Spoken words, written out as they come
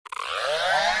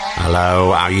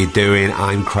Hello, how you doing?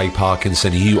 I'm Craig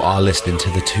Parkinson. You are listening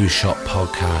to the Two Shot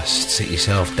Podcast. Sit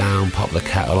yourself down, pop the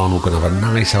kettle on. We're going to have a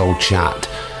nice old chat.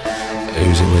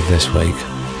 Who's it with this week?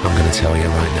 I'm going to tell you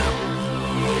right now.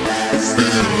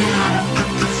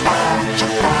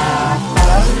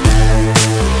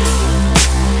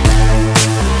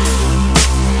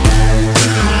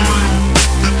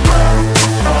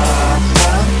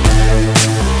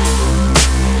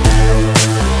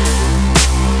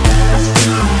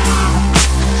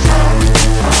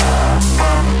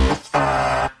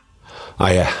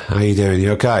 Hiya, how you doing?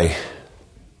 You okay?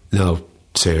 No,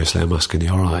 seriously, I'm asking you,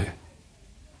 alright?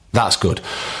 That's good.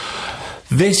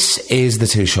 This is the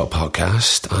Two Shot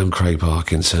Podcast. I'm Craig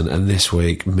Parkinson, and this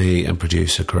week, me and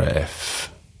producer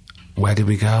Griff, where did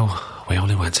we go? We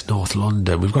only went to North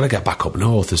London. We've got to get back up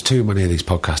north. There's too many of these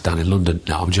podcasts down in London.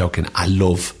 No, I'm joking. I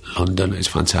love London. It's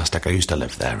fantastic. I used to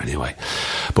live there anyway.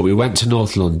 But we went to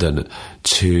North London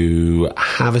to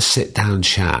have a sit-down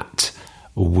chat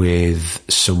with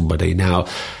somebody. Now,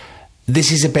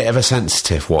 this is a bit of a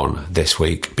sensitive one this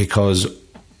week because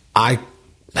how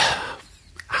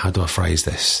do I phrase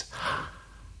this?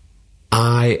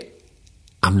 I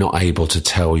am not able to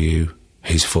tell you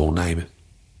his full name,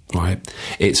 right?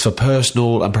 It's for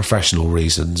personal and professional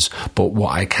reasons, but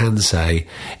what I can say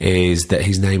is that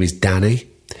his name is Danny.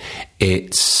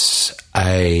 It's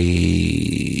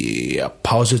a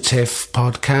positive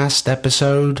podcast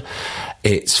episode.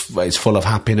 It's full of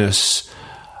happiness.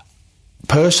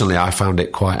 Personally, I found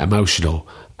it quite emotional.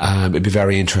 It'd be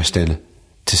very interesting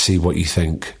to see what you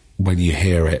think when you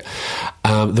hear it.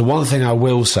 The one thing I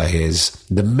will say is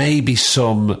there may be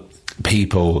some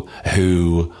people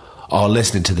who are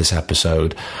listening to this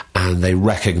episode and they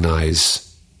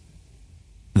recognise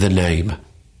the name,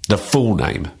 the full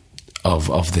name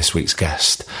of this week's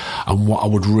guest. And what I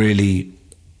would really,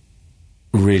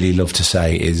 really love to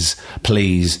say is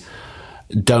please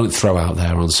don't throw out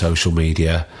there on social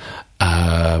media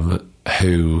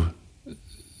who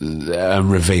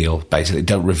reveal, basically,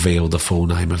 don't reveal the full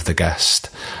name of the guest.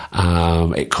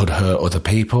 It could hurt other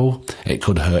people. It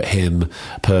could hurt him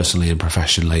personally and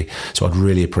professionally. So I'd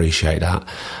really appreciate that.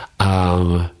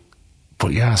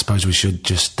 But yeah, I suppose we should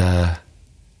just get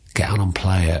on and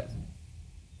play it.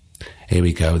 Here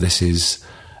we go. This is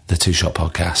the Two Shot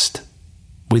Podcast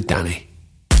with Danny.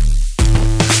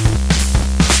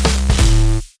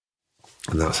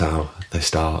 And that's how they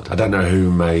start. I don't know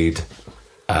who made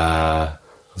the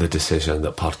decision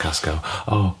that podcasts go,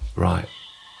 oh, right,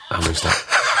 and we start.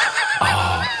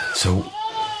 So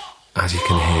as you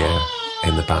can hear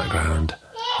in the background,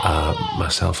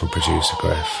 myself and producer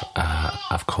Griff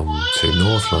have come to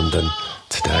North London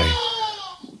today.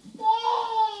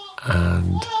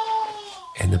 And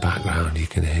in the background you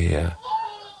can hear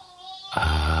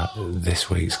this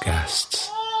week's guest's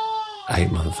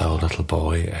 8-month-old little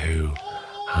boy who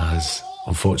has,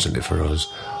 unfortunately for us,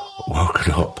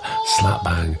 woken up slap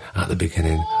bang at the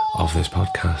beginning of this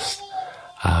podcast.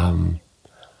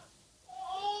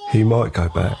 He might go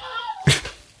back.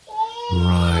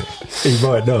 Right. He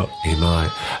might not. He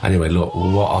might. Anyway, look,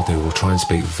 what I'll do, we'll try and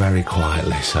speak very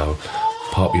quietly, so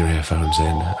pop your earphones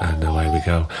in and away we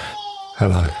go.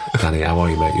 Hello. Danny, how are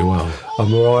you, mate? You well?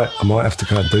 I'm alright. I might have to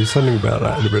go and do something about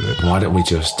that in a minute. Why don't we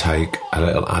just take a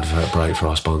little advert break for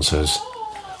our sponsors,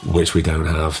 which we don't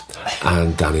have,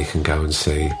 and Danny can go and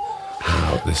see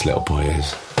how this little boy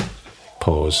is.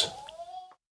 Pause.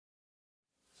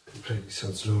 It's completely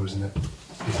sod's law, isn't it?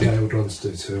 He's nailed on to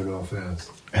do 2.5 hours.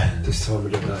 This time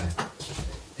of the day.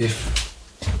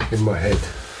 If, in my head,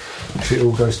 if it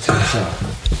all goes tits up,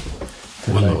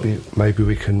 then well, maybe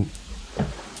we can...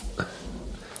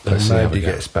 When Mandy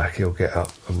gets back, he'll get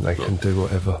up and they can do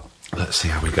whatever. Let's see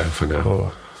how we go for now.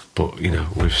 Right. But, you know,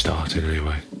 we've started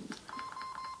anyway.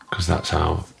 Because that's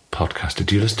how podcasted.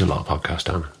 Do you listen to a lot of podcasts,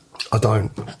 Dan? I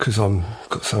don't, because I've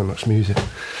got so much music.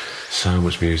 So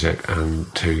much music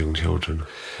and 2 young children.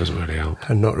 Doesn't really help.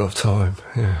 And not a lot of time,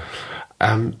 yeah.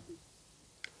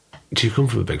 Do you come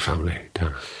from a big family,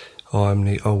 Dan? I'm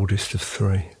the oldest of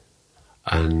 3.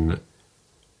 And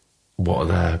what are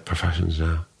their professions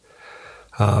now?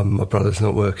 My brother's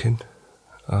not working.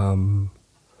 And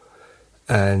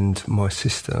my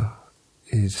sister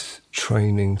is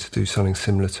training to do something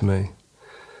similar to me.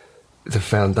 The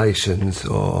foundations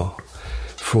are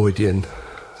Freudian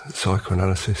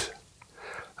psychoanalysis,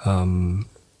 and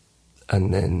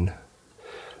then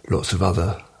lots of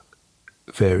other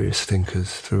various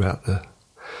thinkers throughout the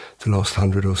last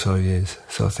 100 or so years.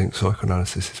 So I think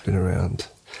psychoanalysis has been around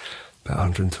about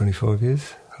 125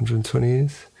 years, 120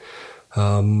 years.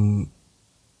 And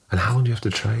how long do you have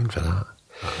to train for that?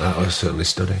 I certainly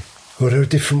study. Well, there are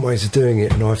different ways of doing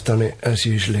it, and I've done it as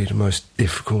usually the most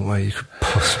difficult way you could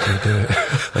possibly do it,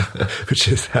 which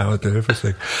is how I do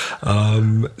everything.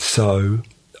 So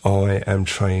I am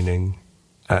training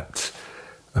at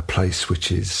a place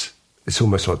which is, it's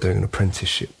almost like doing an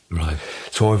apprenticeship. Right.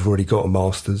 So I've already got a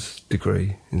master's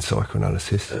degree in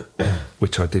psychoanalysis,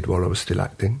 which I did while I was still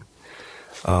acting.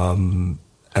 And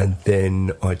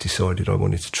then I decided I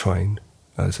wanted to train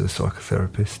as a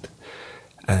psychotherapist.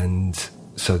 And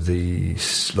so the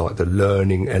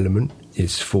learning element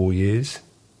is 4 years.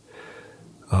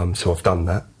 So I've done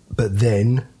that. But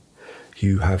then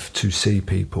you have to see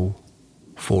people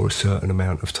for a certain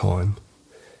amount of time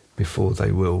before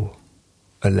they will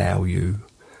allow you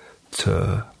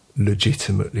to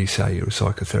legitimately say you're a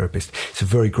psychotherapist. It's a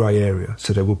very grey area.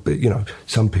 So there will be,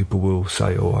 some people will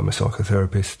say, oh, I'm a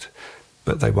psychotherapist,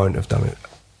 but they won't have done it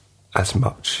as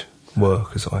much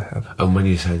work as I have. And when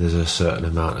you say there's a certain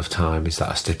amount of time, is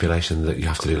that a stipulation that you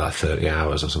have to do like 30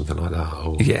 hours or something like that?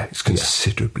 Or? Yeah, it's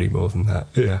considerably more than that.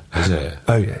 Yeah. Is it?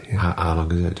 Oh, yeah. How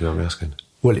long is it? Do you mind me asking?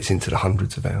 Well, it's into the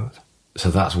hundreds of hours.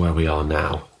 So that's where we are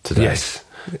now, today. Yes.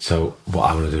 So what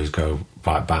I want to do is go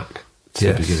right back to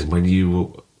the beginning. When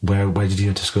you, where did you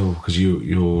go to school? Because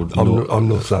you're... I'm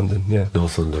North London, yeah.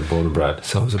 North London, born and bred.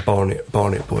 So I was a Barnet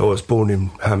boy. I was born in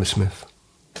Hammersmith.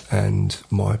 And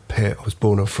I was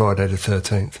born on Friday the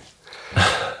 13th.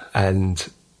 And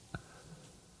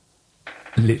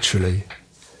literally,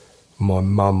 my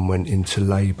mum went into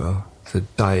labour the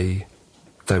day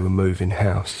they were moving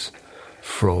house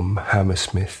from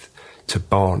Hammersmith to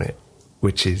Barnet,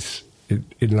 which is,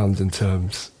 in London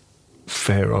terms,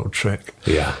 fair old trek.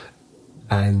 Yeah.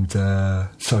 And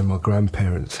so my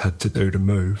grandparents had to do the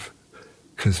move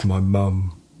because my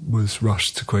mum was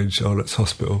rushed to Queen Charlotte's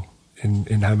Hospital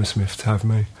in Hammersmith to have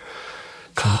me.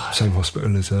 Same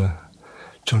hospital as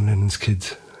John Lennon's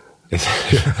kids. Don't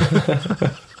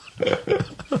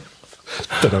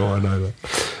know why I know that.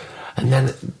 And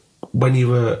then, when you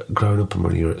were growing up and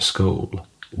when you were at school,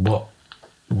 what?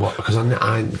 Because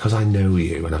I know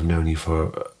you and I've known you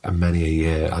for many a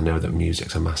year. I know that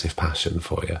music's a massive passion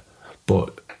for you.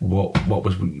 But what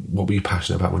were you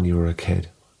passionate about when you were a kid?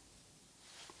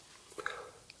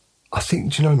 I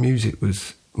think, music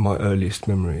was my earliest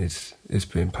memory is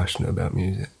being passionate about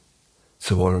music.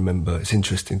 So I remember, it's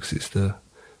interesting because it's the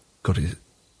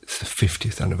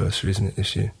 50th anniversary, isn't it,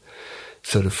 this year?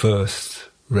 So the first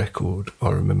record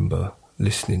I remember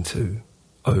listening to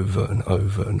over and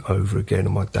over and over again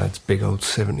on my dad's big old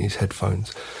 70s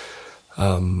headphones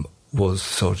was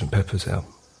Sgt. Pepper's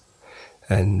album.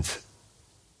 And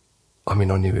I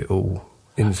knew it all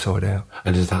inside out.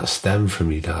 And does that stem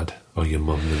from your dad or your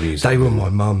mum, the music? They were my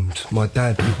mum's. My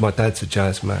dad's a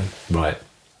jazz man. Right.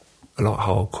 A lot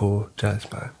hardcore jazz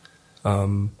man.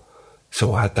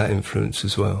 So I had that influence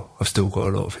as well. I've still got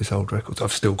a lot of his old records.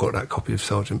 I've still got that copy of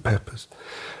Sgt. Pepper's.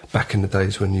 Back in the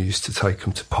days when you used to take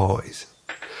them to parties.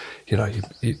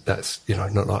 That's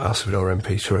not like us with our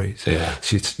MP3s. Yeah.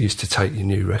 So you used to take your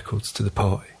new records to the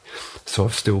party. So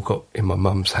I've still got, in my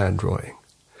mum's handwriting,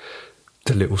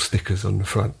 the little stickers on the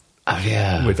front. Oh,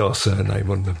 yeah. With our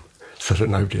surname on them, so that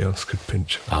nobody else could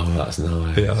pinch them. Oh, that's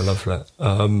nice. Yeah, I love that.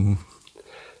 And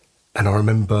I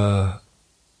remember,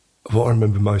 what I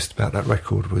remember most about that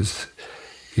record was,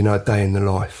 A Day in the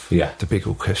Life. Yeah. The big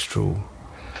orchestral.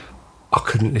 I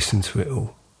couldn't listen to it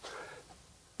all.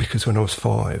 Because when I was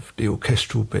 5, the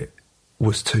orchestral bit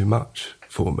was too much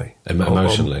for me.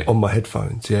 Emotionally? On my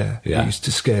headphones, yeah. It used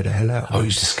to scare the hell out of me. Oh, it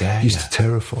used to scare you? It used to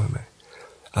terrify me.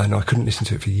 And I couldn't listen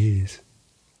to it for years.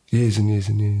 Years and years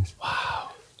and years. Wow.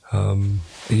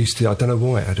 It used to, I don't know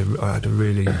why, I had a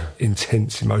really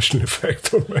intense emotional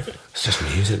effect on me. It's just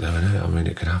music though, isn't it?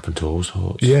 It can happen to all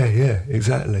sorts. Yeah,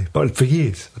 exactly. But for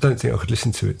years, I don't think I could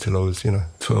listen to it till I was,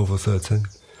 12 or 13.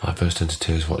 I burst into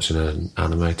tears watching an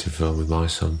animated film with my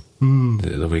son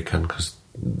the weekend because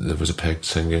there was a pig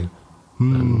singing.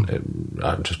 And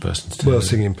I just burst into tears. Well,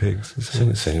 singing pigs.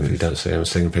 Singing, if you don't see him,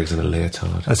 singing pigs in a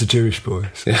leotard. As a Jewish boy.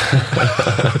 So.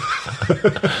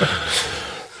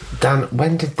 Dan,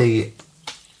 when did the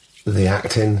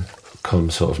acting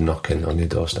come sort of knocking on your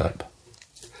doorstep?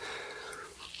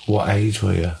 What age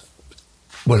were you?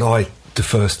 Well, the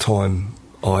first time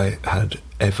I had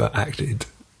ever acted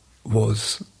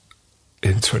was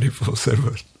in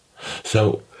 24/7.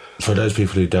 So, for those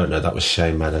people who don't know, that was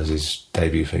Shane Menez's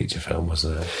debut feature film,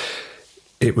 wasn't it?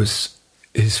 It was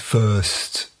his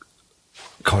first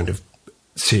kind of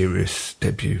serious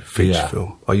debut feature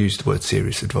film. I use the word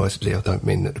serious advisedly. I don't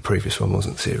mean that the previous one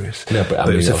wasn't serious. No, but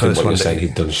it was the first one. You're saying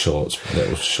he'd done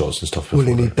little shorts and stuff before. Well,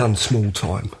 and he'd done Small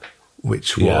Time,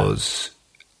 which was,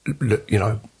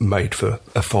 made for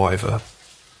a £5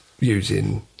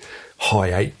 using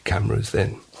high 8 cameras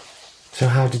then. So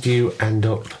how did you end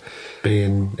up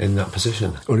being in that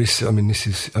position? Well, it's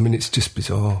just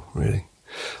bizarre, really.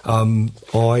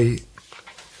 I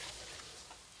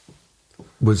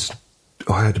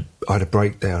had a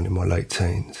breakdown in my late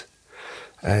teens,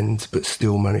 but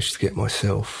still managed to get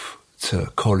myself to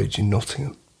college in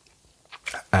Nottingham,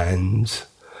 and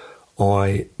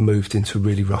I moved into a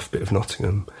really rough bit of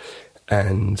Nottingham,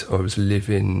 and I was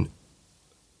living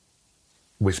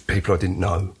with people I didn't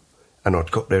know, and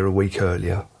I'd got there a week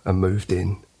earlier and moved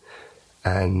in,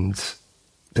 and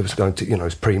there was it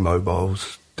was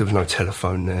pre-mobiles, there was no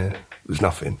telephone there, there was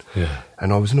nothing,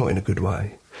 and I was not in a good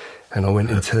way, and I went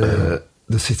into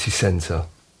the city centre,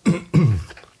 and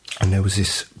there was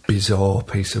this bizarre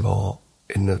piece of art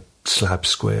in the slab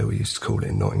square, we used to call it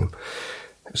in Nottingham.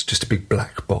 It was just a big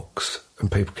black box,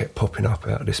 and people kept popping up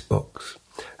out of this box,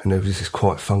 and there was this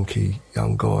quite funky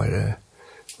young guy there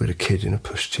with a kid in a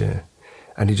pushchair,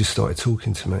 and he just started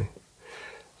talking to me,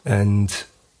 and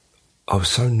I was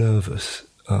so nervous.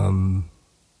 I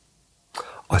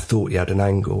thought he had an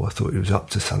angle, I thought he was up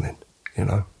to something,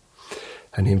 and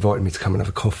he invited me to come and have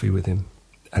a coffee with him,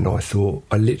 and I thought,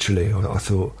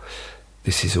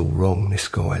 this is all wrong, this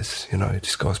guy's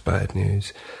bad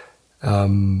news.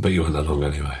 But you went along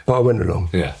anyway. But I went along.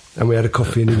 Yeah. And we had a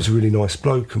coffee, and he was a really nice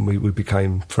bloke, and we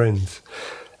became friends.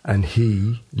 And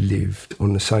he lived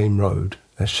on the same road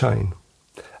as Shane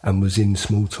and was in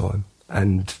Small Time,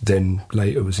 and then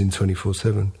later was in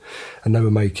 24/7. And they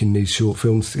were making these short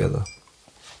films together.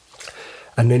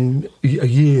 And then a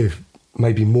year,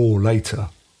 maybe more later,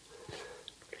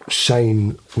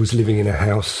 Shane was living in a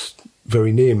house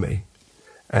very near me,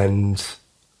 and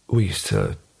we used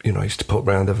to, I used to pop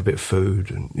round, have a bit of food,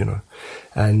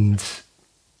 and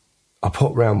I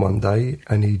popped round one day,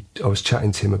 and I was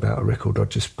chatting to him about a record I'd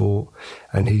just bought,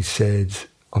 and he said,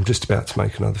 I'm just about to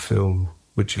make another film,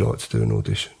 would you like to do an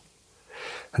audition?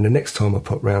 And the next time I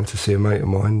popped round to see a mate of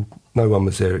mine, no one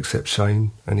was there except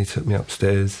Shane, and he took me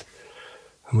upstairs,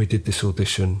 and we did this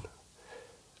audition,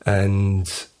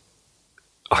 and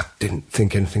I didn't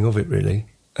think anything of it really.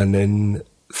 And then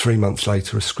 3 months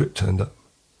later, a script turned up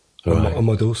on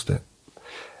my doorstep.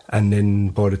 And then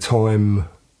by the time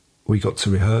we got to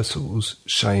rehearsals,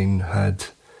 Shane had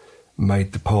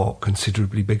made the part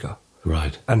considerably bigger.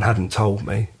 Right. And hadn't told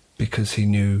me, because he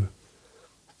knew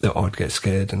that I'd get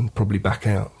scared and probably back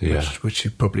out, which he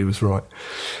probably was right.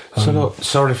 So look,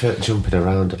 sorry for jumping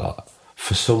around a lot.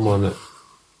 For someone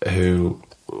who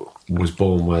was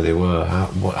born where they were,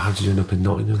 how did you end up in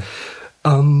Nottingham?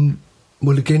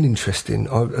 Well, again, interesting.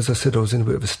 As I said, I was in a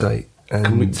bit of a state.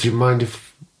 And do you mind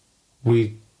if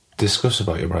we discuss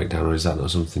about your breakdown, or is that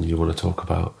not something you want to talk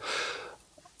about?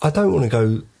 I don't want to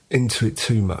go into it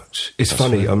too much. It's That's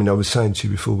funny. Fair. I mean, I was saying to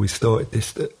you before we started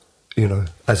this that,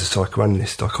 as a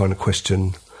psychoanalyst, I kind of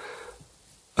question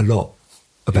a lot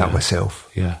about myself,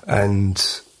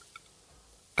 and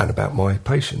about my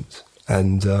patients.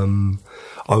 And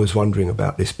I was wondering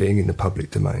about this being in the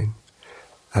public domain,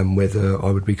 and whether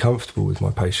I would be comfortable with my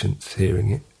patients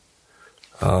hearing it,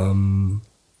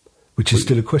 which is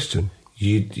still a question.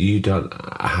 You don't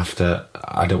have to.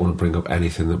 I don't want to bring up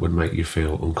anything that would make you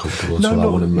feel uncomfortable.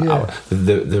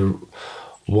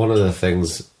 One of the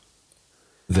things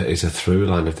that is a through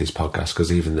line of these podcasts,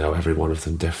 because even though every one of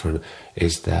them different,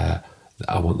 is that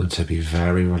I want them to be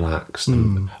very relaxed,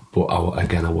 but I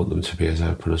want them to be as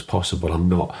open as possible. I'm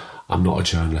not a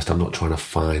journalist. I'm not trying to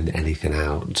find anything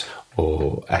out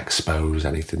or expose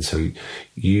anything. So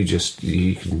you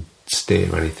can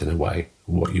steer anything away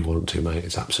what you want to, mate.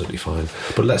 It's absolutely fine.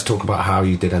 But let's talk about how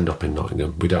you did end up in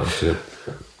Nottingham. We don't have to.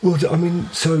 Well, I mean,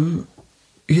 so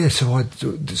I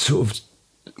sort of,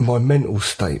 my mental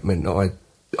state meant that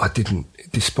I didn't,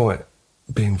 despite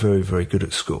being very, very good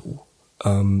at school,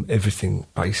 everything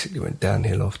basically went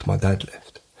downhill after my dad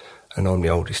left. And I'm the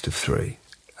oldest of 3,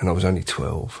 and I was only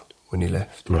 12 when he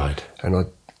left. Right. And I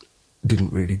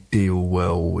didn't really deal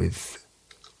well with,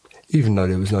 even though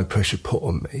there was no pressure put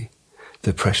on me,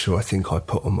 the pressure I think I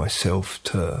put on myself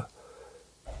to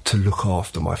look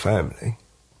after my family,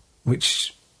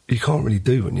 which you can't really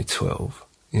do when you're 12,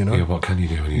 Yeah, what can you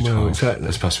do when you're 12? Well, exactly.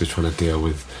 Especially trying to deal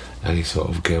with any sort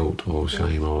of guilt or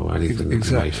shame or anything that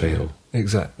you may feel.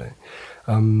 Exactly.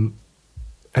 And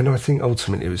I think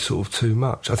ultimately it was sort of too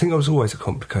much. I think I was always a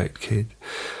complicated kid,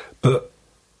 but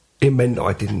it meant that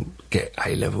I didn't get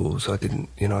A-levels. I didn't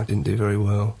do very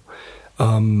well.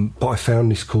 But I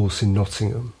found this course in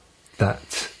Nottingham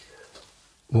that,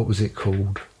 what was it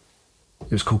called?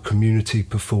 It was called Community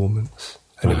Performance.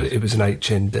 And it was an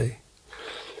HND.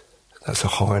 That's a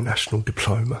higher national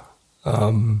diploma.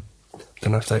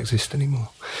 Don't know if they exist anymore.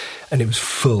 And it was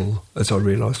full, as I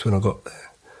realised when I got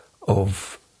there,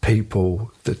 of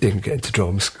people that didn't get into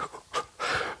drama school.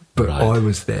 But Right. I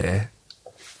was there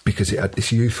because it had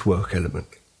this youth work element,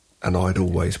 and I'd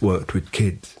always worked with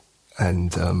kids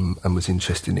and was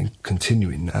interested in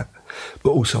continuing that. But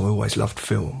also I always loved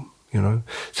film, you know.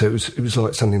 So it was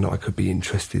like something that I could be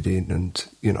interested in, and,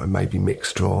 you know, maybe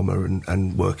mixed drama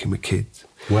and working with kids.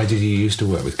 Where did you used to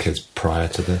work with kids prior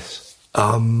to this?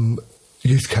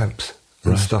 Youth camps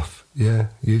and Right. stuff. Yeah,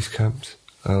 youth camps.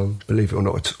 Believe it or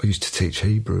not, I used to teach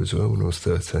Hebrew as well when I was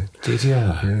 13. Did you?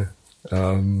 Yeah.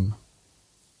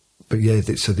 But yeah,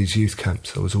 so these youth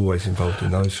camps, I was always involved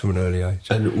in those from an early age.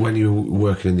 And when you were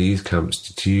working in the youth camps,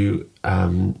 did you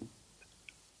were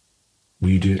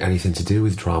you doing anything to do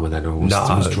with drama then, or was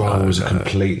drama no.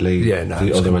 completely the it's other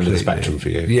end of the completely- spectrum for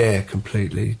you? Yeah,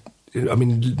 completely. I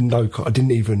mean, no, I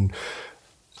didn't even,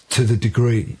 to the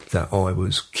degree that I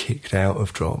was kicked out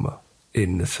of drama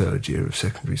in the third year of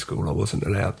secondary school. I wasn't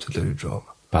allowed to do drama.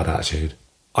 Bad attitude.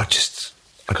 I just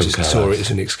Couldn't care saw less. it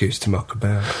as an excuse to muck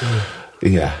about.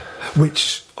 Yeah.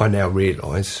 Which I now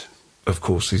realise, of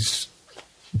course, is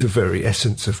the very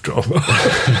essence of drama.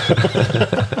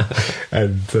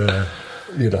 And,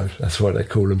 you know, that's why they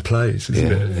call them plays,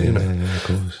 isn't it? You know? Yeah, of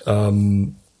course.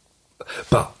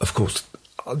 But, of course,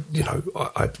 you know,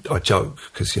 I joke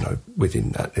because, you know,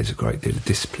 within that there's a great deal of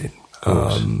discipline,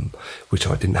 which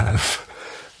I didn't have.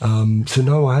 So,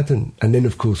 no, I hadn't. And then,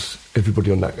 of course,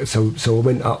 everybody on that... So I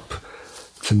went up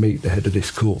to meet the head of this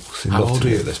course. In How old were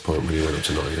Nottingham. you at this point when you went up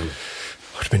to Nottingham?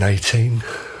 I'd have been 18.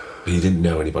 You didn't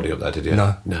know anybody up there, did you?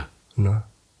 No. No.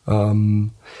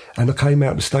 And I came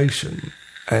out of the station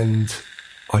and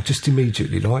I just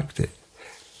immediately liked it.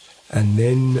 And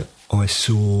then I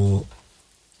saw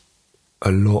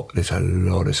there's a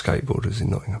lot of skateboarders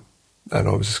in Nottingham. And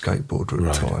I was a skateboarder at the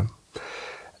Right. time.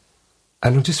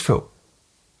 And I just felt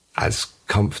as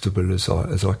comfortable as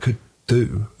I could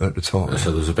do at the time. So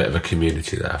there was a bit of a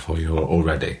community there for you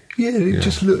already. Yeah, I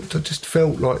just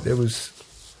felt like there was,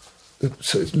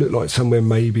 so it looked like somewhere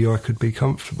maybe I could be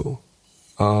comfortable.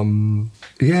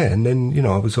 Yeah, and then, you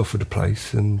know, I was offered a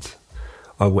place and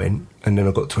I went, and then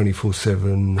I got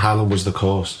 24/7. How long was the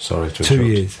course? Sorry to 2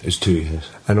 interrupt. years. It was 2 years.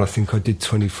 And I think I did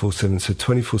 24/7. So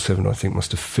 24/7 I think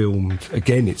must have filmed,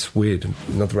 again it's weird,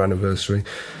 another anniversary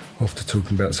after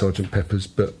talking about Sgt. Pepper's,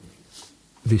 but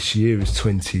this year is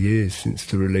 20 years since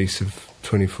the release of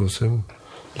 24/7.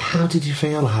 How did you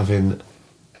feel having,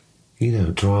 you know,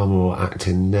 drama or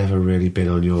acting never really been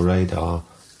on your radar,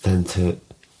 then to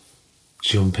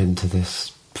jump into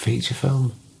this feature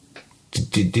film?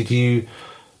 Did you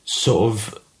sort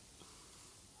of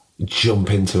jump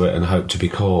into it and hope to be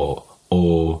caught,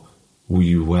 or were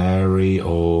you wary,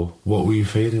 or what were you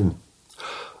feeling?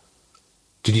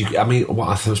 Did you? I mean,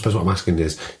 I suppose what I'm asking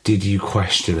is, did you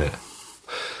question it?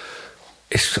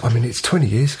 It's 20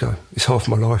 years ago. It's half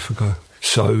my life ago.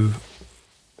 So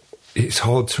it's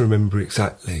hard to remember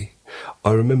exactly.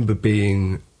 I remember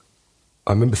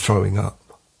throwing up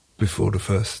before the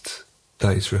first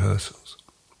day's rehearsals.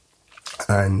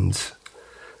 And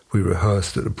we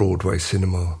rehearsed at the Broadway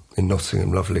Cinema in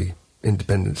Nottingham, lovely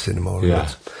independent cinema. it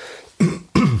Yeah. was.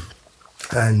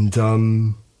 And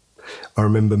I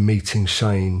remember meeting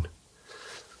Shane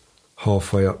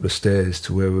halfway up the stairs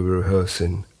to where we were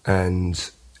rehearsing,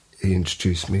 and he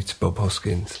introduced me to Bob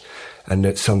Hoskins, and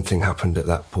that something happened at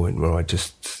that point where I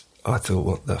thought,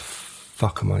 what the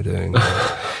fuck am I doing?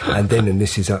 And then, and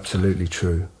this is absolutely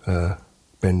true,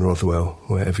 Ben Rothwell,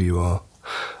 wherever you are,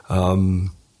 I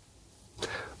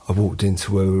walked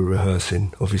into where we were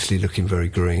rehearsing, obviously looking very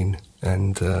green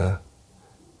and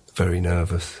very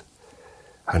nervous,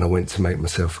 and I went to make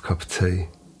myself a cup of tea,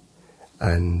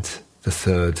 and the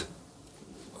third,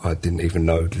 I didn't even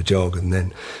know the jargon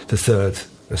then, the third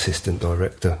assistant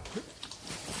director,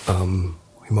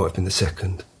 he might have been the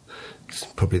second,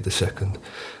 probably the second,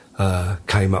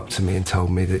 came up to me and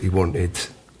told me that he wanted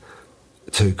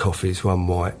 2 coffees, 1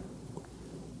 white,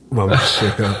 1 with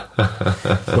sugar.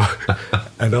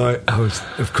 And I was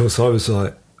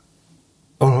like,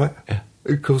 all right, Yeah.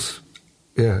 of course,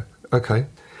 yeah, okay.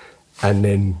 And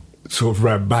then sort of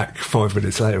ran back 5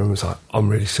 minutes later and was like, I'm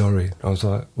really sorry. I was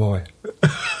like, why?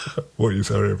 What are you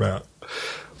sorry about?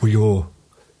 Well,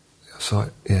 I was like,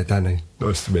 yeah, Danny,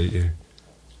 nice to meet you.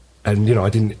 And, you know, I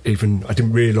didn't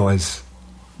realise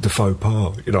the faux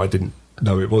pas. You know, I didn't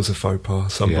know it was a faux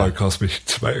pas. Some bloke asked me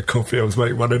to make a coffee. I was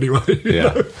making one anyway. you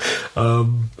know?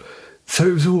 So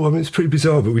it was all, it's pretty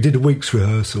bizarre, but we did a week's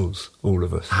rehearsals, all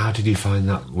of us. How did you find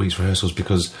that week's rehearsals?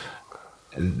 Because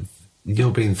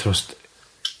you're being thrust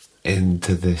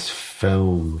into this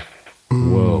film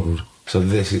world. So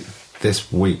this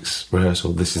this week's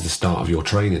rehearsal, this is the start of your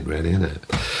training, really, isn't it?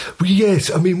 Well, yes,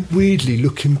 I mean, weirdly,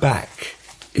 looking back,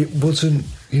 it wasn't,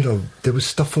 there was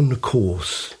stuff on the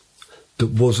course that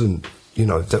wasn't,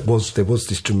 there was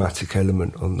this dramatic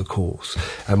element on the course.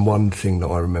 And one thing that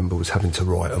I remember was having to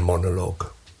write a monologue.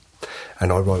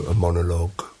 And I wrote a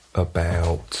monologue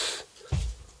about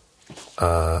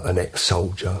an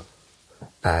ex-soldier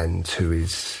and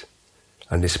this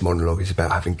monologue is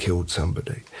about having killed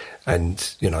somebody. And,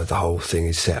 the whole thing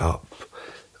is set up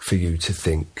for you to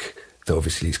think that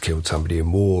obviously he's killed somebody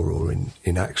in war or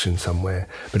in action somewhere.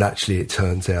 But actually it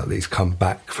turns out that he's come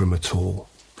back from a tour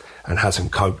and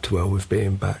hasn't coped well with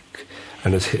being back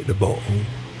and has hit the bottle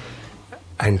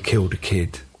and killed a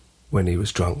kid when he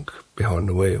was drunk behind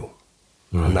the wheel.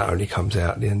 Right. And that only comes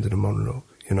out at the end of the monologue,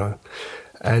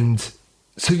 And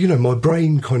so, my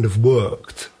brain kind of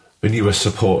worked. When you were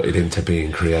supported into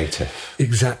being creative.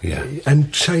 Exactly. Yeah.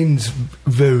 And Shane's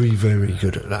very, very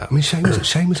good at that. I mean,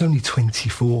 Shane was only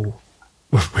 24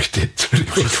 when we did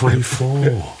 24.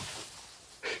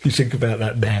 You think about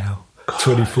that now.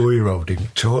 24-year-old in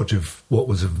charge of what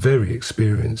was a very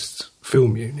experienced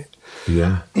film unit.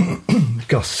 Yeah.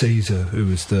 Gus Caesar, who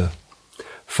was the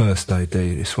first AD,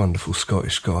 this wonderful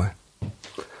Scottish guy.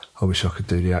 I wish I could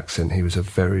do the accent. He was a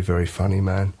very, very funny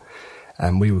man.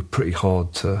 And we were pretty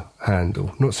hard to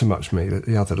handle. Not so much me, but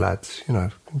the other lads,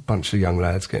 a bunch of young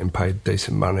lads getting paid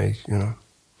decent money,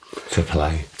 To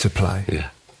play. To play. Yeah.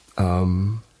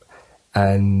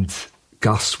 And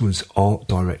Gus was art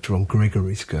director on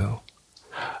Gregory's Girl.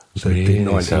 So Really? the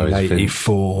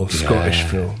 1984 So Scottish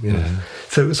film, Yeah.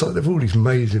 So it was like there were all these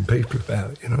amazing people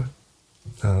about,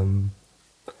 I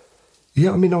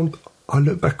mean, I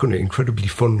look back on it incredibly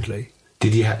fondly.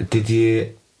 Did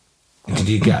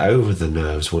you get over the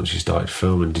nerves once you started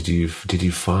filming? Did you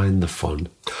find the fun?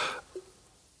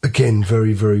 Again,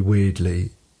 very, very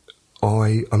weirdly,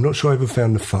 I'm not sure I ever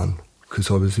found the fun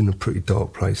because I was in a pretty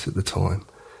dark place at the time.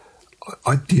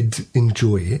 I did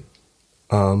enjoy it.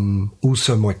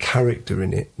 Also, my character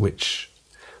in it, which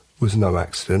was no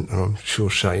accident, and I'm sure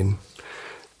Shane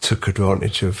took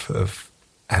advantage of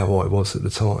how I was at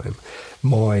the time.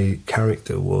 My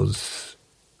character was,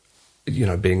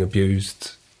 being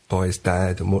abused by his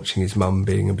dad and watching his mum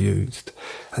being abused.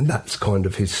 And that's kind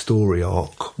of his story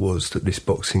arc, was that this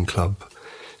boxing club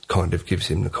kind of gives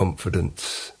him the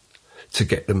confidence to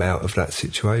get them out of that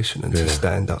situation and to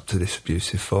stand up to this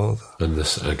abusive father. And the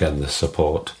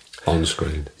support on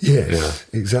screen. Yes,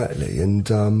 exactly.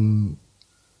 And,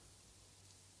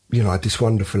 I had this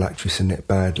wonderful actress, Annette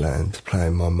Badland,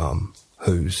 playing my mum,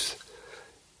 who's,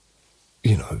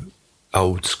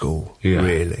 old school,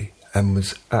 really, and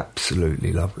was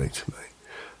absolutely lovely to me.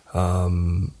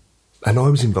 And I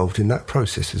was involved in that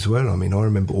process as well. I mean, I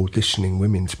remember auditioning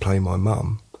women to play my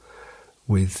mum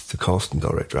with the casting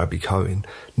director, Abby Cohen,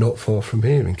 not far from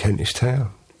here in Kentish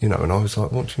Town. And I was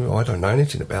like, I don't know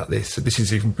anything about this. So this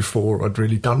is even before I'd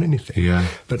really done anything. Yeah.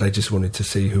 But they just wanted to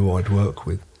see who I'd work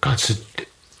with. God, so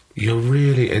you're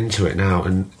really into it now.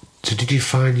 And so did you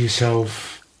find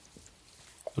yourself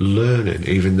learning,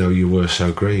 even though you were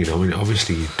so green? I mean,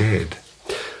 obviously you did.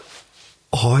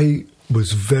 I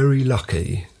was very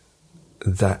lucky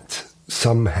that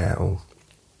somehow,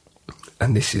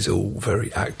 and this is all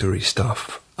very actory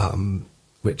stuff,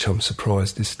 which I'm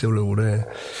surprised is still all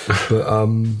there, but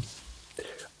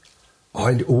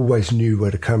I always knew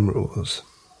where the camera was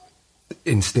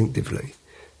instinctively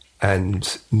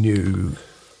and knew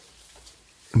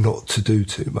not to do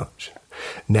too much.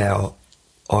 Now,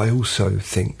 I also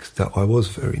think that I was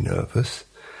very nervous,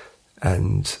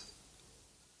 and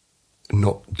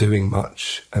not doing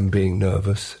much and being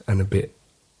nervous and a bit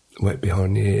wet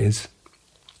behind the ears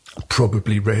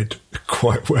probably read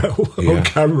quite well on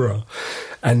camera.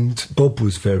 And Bob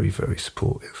was very, very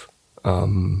supportive.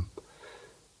 Bob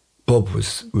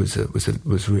was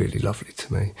really lovely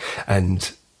to me.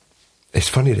 And it's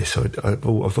funny this, I've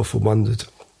often wondered,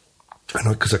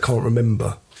 because I can't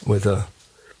remember whether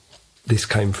this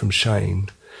came from Shane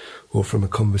or from a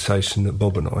conversation that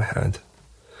Bob and I had.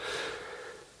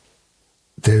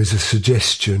 There's a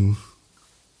suggestion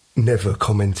never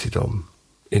commented on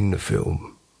in the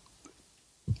film,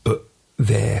 but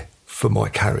there for my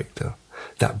character,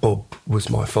 that Bob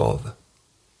was my father.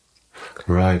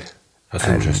 Right. That's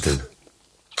interesting.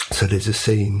 So there's a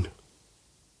scene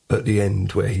at the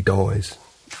end where he dies,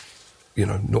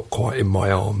 not quite in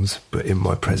my arms, but in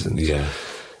my presence. Yeah.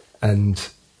 And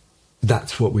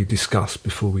that's what we discussed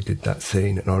before we did that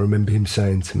scene. And I remember him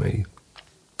saying to me,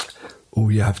 all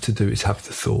you have to do is have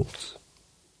the thoughts.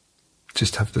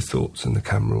 Just have the thoughts and the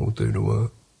camera will do the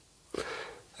work.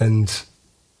 And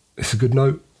it's a good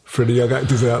note for the young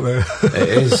actors out there. It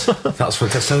is. That's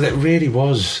fantastic. So that really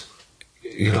was,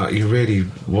 you really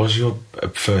was your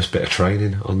first bit of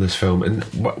training on this film. And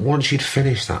once you'd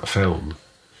finished that film,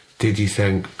 did you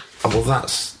think, oh, well,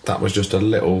 that was just a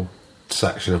little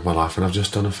section of my life and I've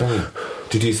just done a film?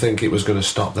 Did you think it was going to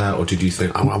stop there, or did you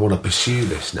think, oh, I want to pursue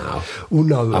this now? Well,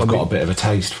 no. I've got a bit of a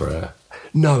taste for it.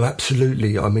 No,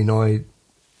 absolutely. I mean, I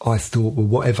thought, well,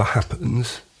 whatever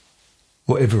happens,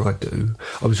 whatever I do,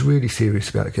 I was really serious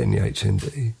about getting the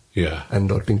HND. Yeah. And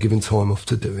I'd been given time off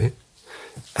to do it.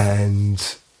 And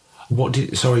what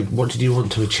did you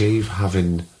want to achieve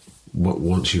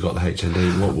once you got the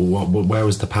HND? Where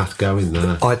was the path going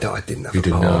there? I didn't have a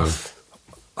path.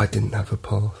 I didn't have a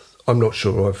path. I'm not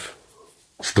sure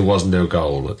So there was no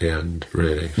goal at the end,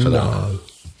 really, for that?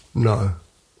 No,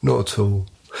 not at all.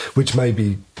 Which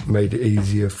maybe made it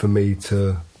easier for me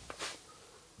to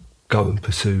go and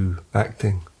pursue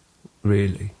acting,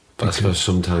 really. But I suppose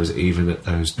sometimes, even at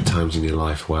those times in your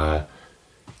life where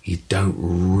you don't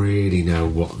really know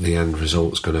what the end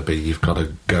result's going to be, you've got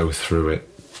to go through it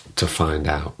to find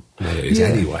out what it is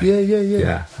anyway.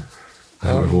 Yeah.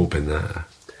 We've all been there.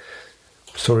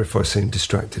 Sorry if I seem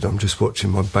distracted. I'm just watching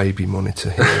my baby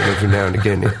monitor here, and every now and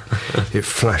again it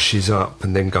flashes up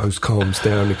and then calms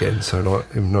down again. So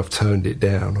even though I've turned it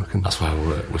down, I can. That's why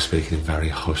we're speaking in very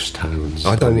hushed tones.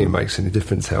 I don't think it makes any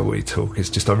difference how we talk. It's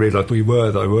just I realised we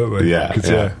were though, weren't we? Yeah,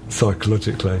 yeah.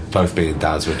 Psychologically, both being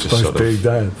dads, we're just both being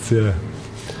dads. Yeah.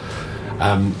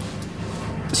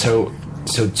 So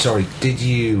sorry. Did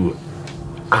you,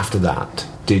 after that?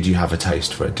 Did you have a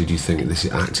taste for it? Did you think this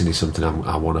acting is something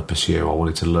I want to pursue? I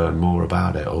wanted to learn more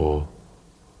about it, or?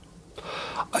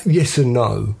 Yes and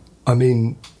no. I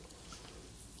mean,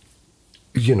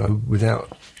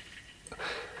 without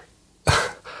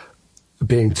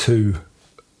being too,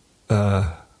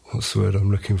 what's the word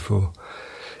I'm looking for?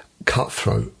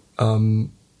 Cutthroat.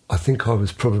 I think I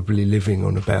was probably living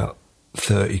on about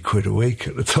 30 quid a week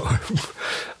at the time.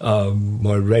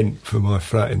 My rent for my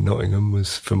flat in Nottingham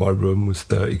for my room was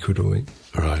 30 quid a week.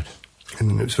 Right.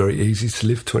 And it was very easy to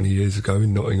live 20 years ago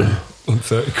in Nottingham on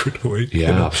 30 quid a week.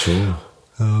 Yeah, absolutely.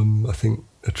 I think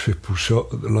a triple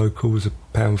shot at the local was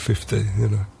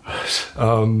 £1.50,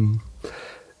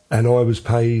 and I was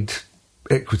paid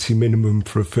equity minimum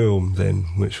for a film then,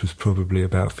 which was probably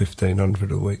about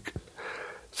 1,500 a week.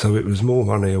 So it was more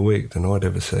money a week than I'd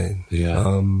ever seen.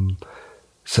 Yeah.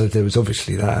 So there was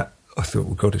obviously that. I thought,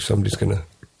 well, God, if somebody's going to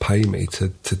pay me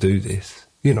to do this,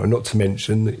 not to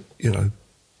mention that,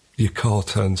 your car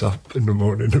turns up in the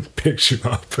morning and picks you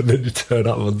up, and then you turn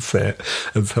up on set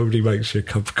and somebody makes you a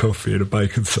cup of coffee and a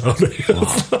bacon sardine.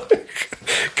 Wow.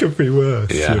 Could be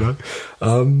worse, yeah.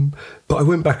 But I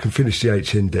went back and finished the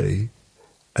HND,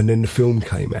 and then the film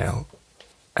came out,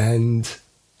 and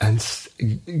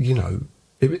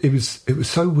it was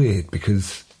so weird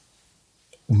because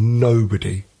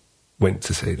nobody went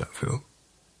to see that film.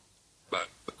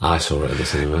 I saw it at the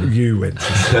cinema. You went to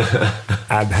see it.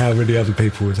 And how many other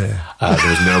people were there? There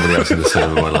was nobody else in the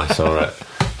cinema when I saw it.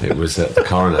 It was at the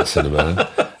Coronet Cinema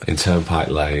in Turnpike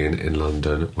Lane in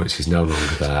London, which is no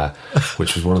longer there,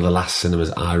 which was one of the last cinemas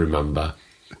I remember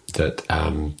that,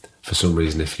 for some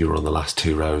reason, if you were on the last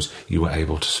two rows, you were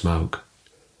able to smoke.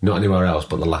 Not anywhere else,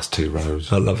 but the last two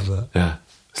rows. I love that. Yeah.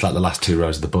 It's like the last two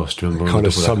rows of the bus. Do you remember? It kind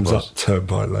of sums up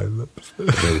Turnpike Lane.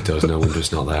 It really does. No wonder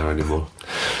it's not there anymore.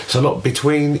 So look,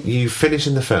 between you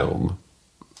finishing the film,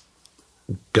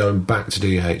 going back to do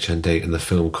your HND, and the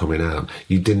film coming out,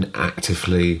 you didn't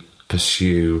actively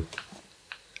pursue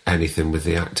anything with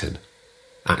the acting.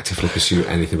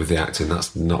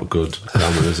 That's not good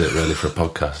grammar, is it, really, for a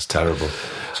podcast? It's terrible.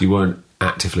 So you weren't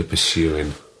actively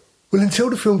pursuing. Well, until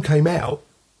the film came out,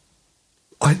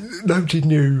 nobody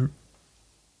knew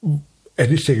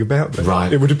anything about me.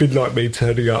 Right. It would have been like me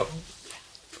turning up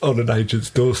on an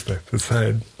agent's doorstep and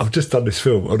saying, I've just done this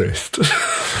film, honest. And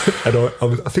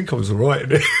I think I was all right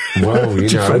in it. Well,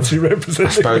 you know, fancy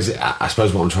representing. I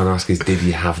suppose what I'm trying to ask is, did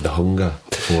you have the hunger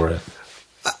for it?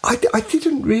 I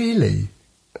didn't really.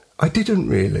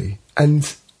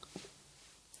 And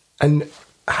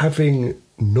having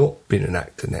not been an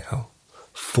actor now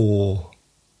for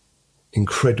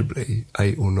incredibly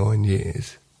 8 or 9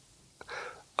 years,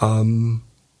 the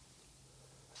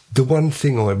one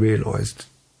thing I realised,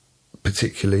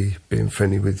 particularly being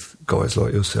friendly with guys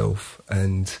like yourself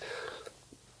and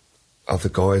other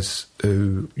guys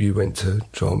who you went to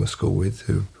drama school with,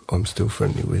 who I'm still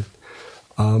friendly with,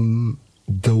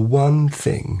 the one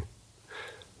thing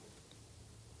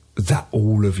that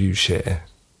all of you share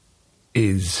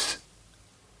is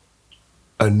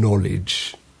a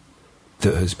knowledge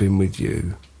that has been with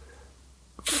you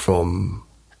from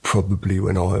probably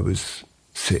when I was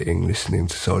sitting listening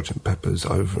to Sgt. Pepper's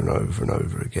over and over and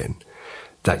over again,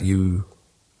 that you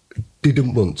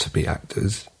didn't want to be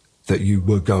actors, that you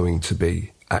were going to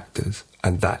be actors,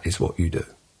 and that is what you do.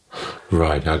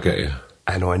 Right, I get you.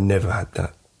 And I never had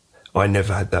that. I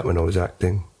never had that when I was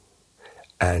acting.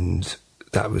 And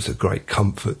that was a great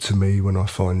comfort to me when I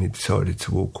finally decided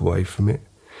to walk away from it.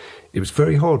 It was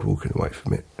very hard walking away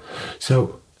from it.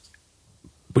 So,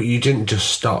 but you didn't just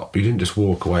stop. You didn't just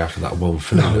walk away after that one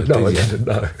film. No, I didn't.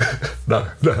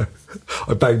 No.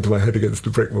 I banged my head against the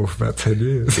brick wall for about 10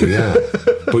 years. Yeah,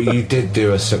 but you did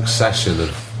do a succession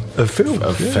of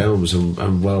films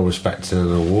and well-respected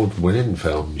and award-winning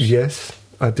films. Yes,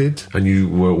 I did. And you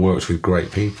worked with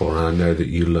great people, and I know that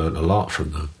you learnt a lot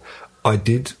from them. I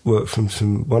did work from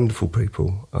some wonderful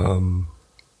people.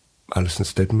 Alison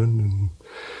Steadman and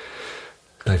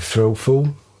Dave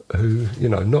Threlfall, who, you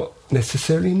know, not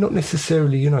necessarily,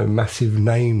 you know, massive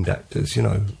named actors, you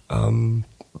know,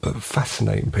 but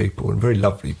fascinating people and very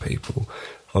lovely people.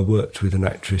 I worked with an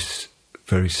actress,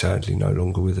 very sadly no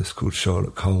longer with us, called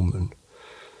Charlotte Coleman,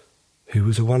 who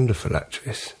was a wonderful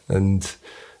actress, and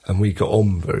we got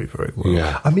on very, very well.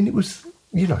 Yeah. I mean, it was,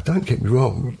 you know, don't get me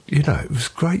wrong, you know, it was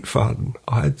great fun.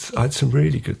 I had some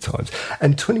really good times.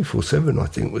 And 24/7, I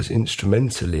think, was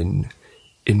instrumental in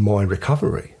my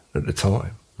recovery at the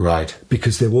time. Right.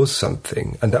 Because there was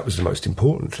something, and that was the most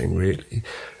important thing, really.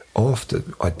 After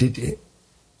I did it,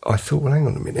 I thought, well, hang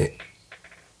on a minute.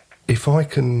 If I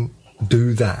can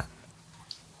do that,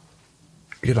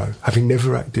 you know, having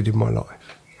never acted in my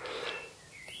life,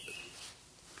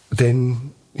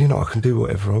 then, you know, I can do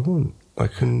whatever I want. I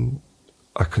can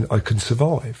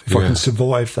survive. If I can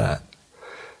survive that,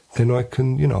 then I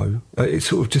can, you know, it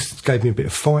sort of just gave me a bit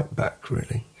of fight back,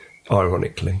 really.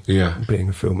 Ironically, being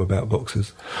a film about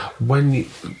boxers. When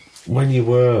you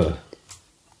were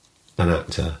an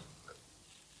actor,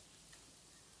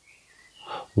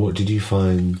 what did you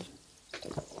find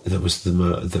that was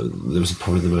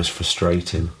probably the most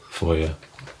frustrating for you?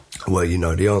 Well, you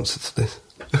know the answer to this,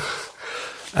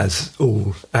 as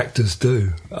all actors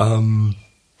do. And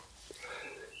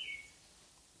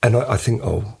I think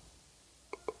I'll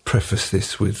preface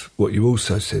this with what you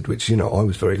also said, which, you know, I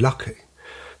was very lucky.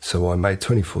 So I made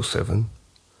 24/7,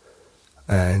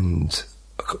 and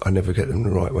I never get them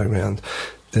the right way around.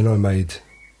 Then I made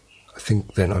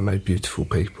Beautiful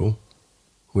People,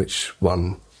 which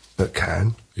won at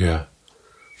Cannes. Yeah.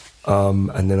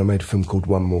 And then I made a film called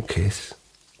One More Kiss.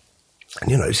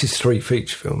 And, you know, this is 3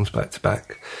 feature films back to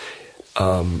back.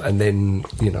 And then,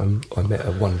 you know, I met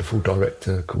a wonderful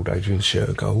director called Adrian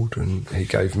Shergold, and he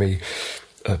gave me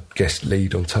a guest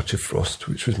lead on Touch of Frost,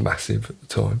 which was massive at the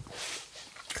time.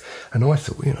 And I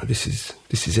thought, you know, this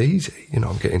is easy. You know,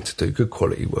 I'm getting to do good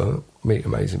quality work, meet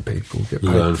amazing people, get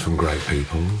paid, learn from great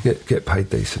people, get paid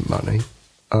decent money.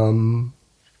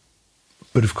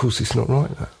 But of course, it's not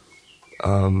like that.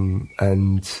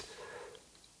 And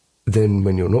then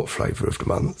when you're not flavour of the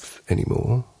month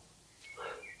anymore,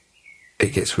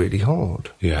 it gets really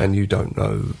hard, and you don't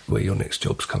know where your next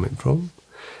job's coming from,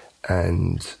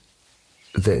 and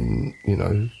then, you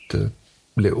know, the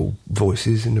little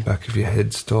voices in the back of your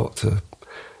head start to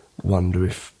wonder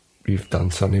if you've done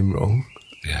something wrong.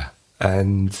 Yeah.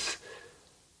 And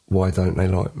why don't they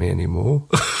like me anymore?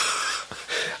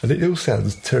 And it all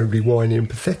sounds terribly whiny and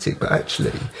pathetic, but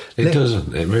actually... It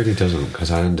doesn't. It really doesn't,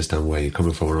 because I understand where you're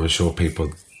coming from, and I'm sure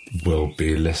people will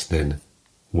be listening,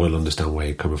 will understand where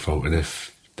you're coming from, and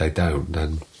if they don't,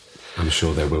 then I'm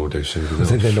sure they will do soon enough.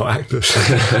 Then they're not actors.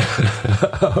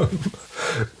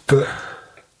 But...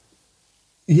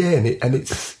 yeah, and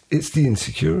it's the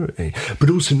insecurity, but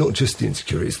also not just the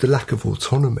insecurity, it's the lack of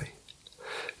autonomy.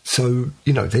 So,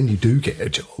 you know, then you do get a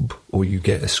job or you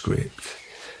get a script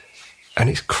and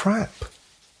it's crap.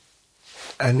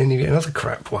 And then you get another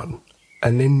crap one.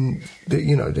 And then,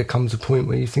 you know, there comes a point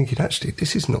where you're thinking, actually,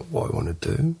 this is not what I want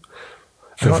to do.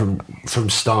 So from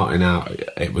starting out,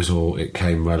 it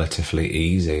came relatively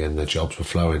easy and the jobs were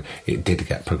flowing. It did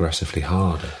get progressively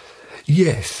harder.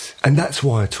 Yes, and that's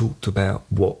why I talked about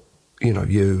what, you know,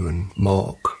 you and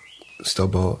Mark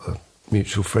Stubbart, a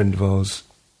mutual friend of ours,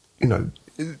 you know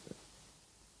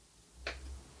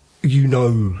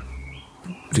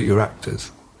that you're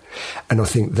actors. And I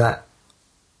think that,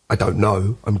 I don't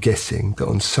know, I'm guessing that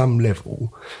on some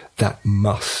level that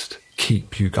must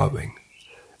keep you going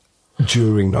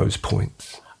during those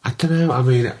points. I don't know, I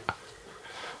mean,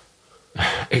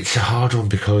 it's a hard one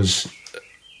because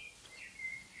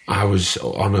I was,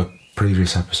 on a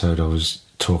previous episode, I was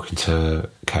talking to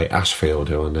Kate Ashfield,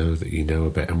 who I know that you know a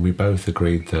bit, and we both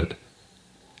agreed that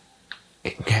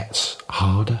it gets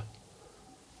harder.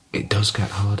 it does get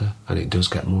harder and it does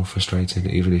get more frustrating,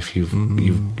 even if you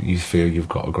feel you've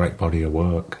got a great body of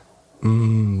work.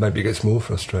 Maybe it gets more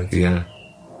frustrating. Yeah.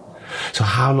 So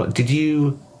how long did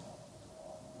you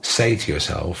say to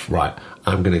yourself, right,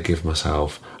 I'm going to give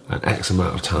myself an X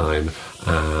amount of time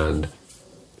and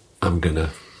I'm gonna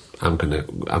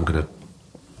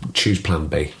choose plan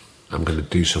B. I'm going to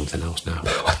do something else now.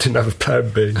 I didn't have a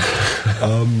plan B.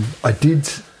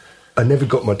 I never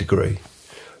got my degree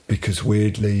because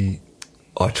weirdly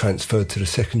I transferred to the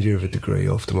second year of a degree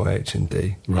after my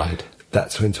HND. Right.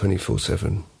 That's when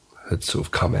 24/7 had sort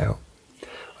of come out.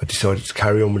 I decided to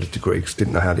carry on with the degree because I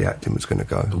didn't know how the acting was going to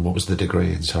go. And what was the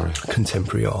degree in, sorry?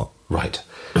 Contemporary art. Right.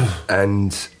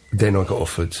 And then I got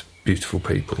offered Beautiful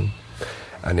People,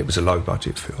 and it was a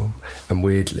low-budget film. And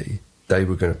weirdly, they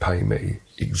were going to pay me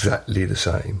exactly the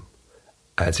same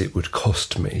as it would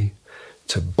cost me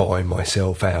to buy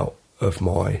myself out of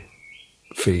my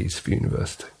fees for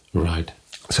university. Right.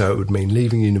 So it would mean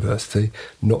leaving university,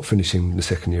 not finishing the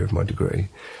second year of my degree,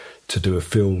 to do a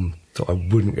film that I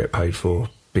wouldn't get paid for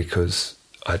because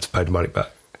I had to pay the money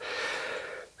back.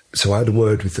 So I had a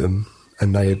word with them,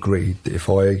 and they agreed that if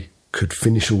I could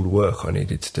finish all the work I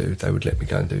needed to do, they would let me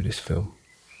go and do this film.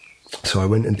 So I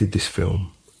went and did this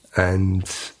film, and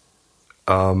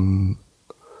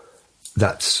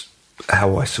that's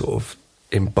how I sort of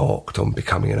embarked on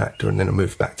becoming an actor, and then I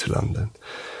moved back to London.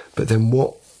 But then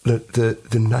what the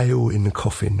nail in the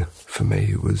coffin for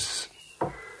me was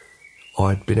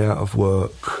I'd been out of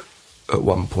work at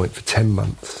one point for 10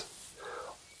 months.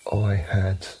 I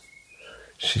had,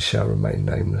 she shall remain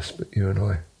nameless, but you and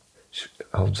I, she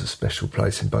holds a special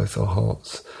place in both our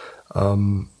hearts.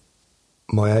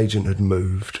 My agent had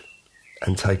moved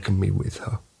and taken me with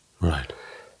her. Right.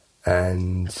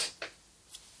 And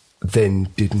then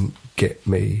didn't get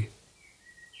me,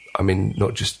 I mean,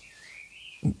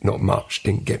 not much,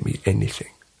 didn't get me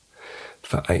anything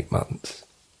for 8 months.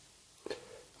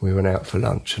 We went out for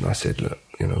lunch and I said, look,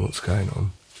 you know, what's going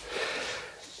on?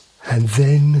 And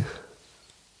then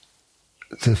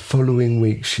the following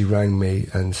week she rang me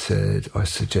and said, I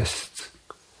suggest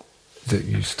that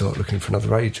you start looking for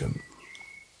another agent.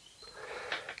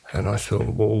 And I thought,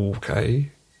 well,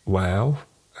 okay, wow,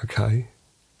 okay,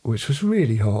 which was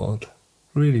really hard,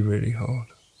 really, really hard.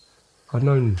 I'd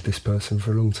known this person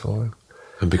for a long time.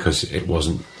 And because it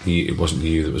wasn't you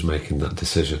that was making that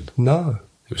decision. No.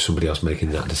 It was somebody else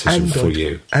making that decision for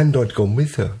you. And I'd gone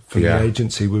with her from the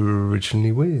agency we were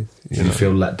originally with. Did you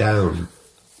feel let down?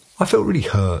 I felt really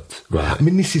hurt. Right. I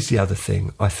mean, this is the other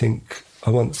thing. I think I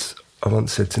once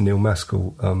said to Neil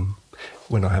Maskell,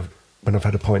 when I've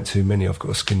had a pint too many, I've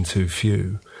got a skin too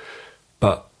few.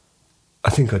 But I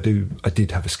think I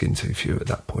did have a skin too few at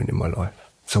that point in my life.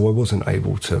 So I wasn't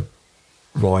able to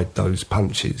ride those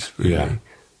punches, really. Yeah.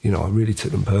 You know, I really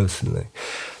took them personally.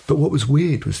 But what was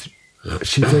weird was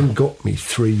she then got me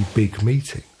 3 big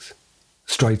meetings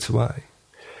straight away.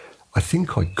 I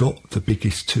think I got the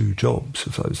biggest 2 jobs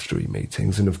of those 3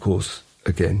 meetings. And of course,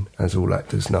 again, as all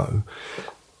actors know,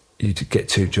 you get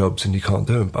 2 jobs and you can't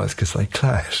do them both because they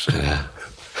clash. Yeah.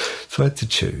 So I had to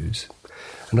choose.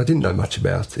 And I didn't know much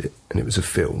about it. And it was a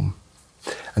film.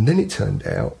 And then it turned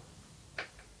out,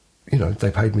 you know,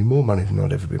 they paid me more money than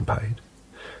I'd ever been paid.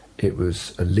 It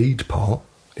was a lead part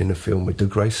in a film with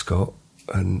Doug Ray Scott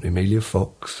and Emilia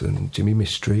Fox and Jimmy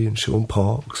Mistry and Sean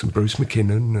Parks and Bruce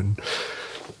McKinnon and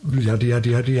yada, yada,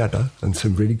 yada, yada, and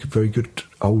some really good, very good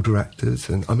older actors.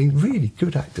 And, I mean, really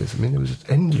good actors. I mean, there was an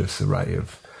endless array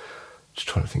of... Just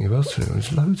trying to think of who else. There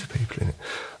was loads of people in it.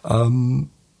 And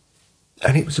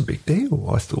it was a big deal,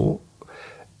 I thought.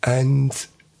 And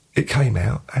it came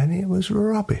out and it was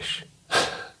rubbish.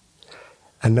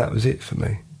 And that was it for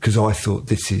me. Because I thought,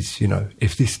 this is, you know,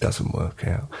 if this doesn't work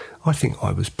out, I think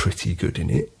I was pretty good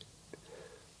in it.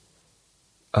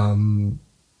 And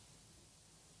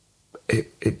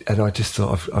I just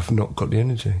thought, I've not got the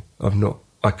energy.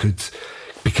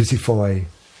 Because if I...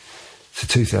 So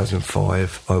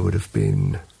 2005, I would have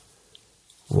been,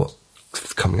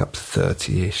 coming up to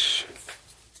 30-ish,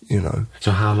 you know.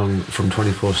 So how long, from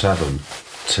 24/7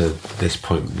 to this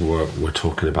point we're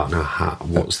talking about now,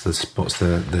 what's the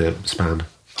span?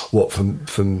 What, from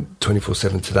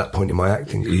 24/7 to that point in my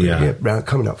acting career? Yeah,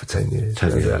 coming up for 10 years.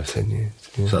 10 years. About 10 years.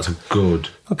 Yeah. So that's a good...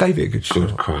 I gave it a good shot.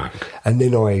 Good crack. And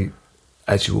then I,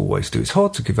 as you always do, it's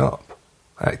hard to give up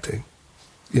acting.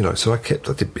 You know, so I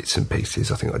did bits and pieces.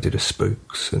 I think I did a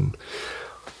Spooks, and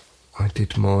I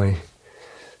did my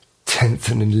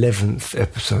 10th and 11th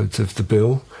episodes of The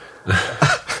Bill,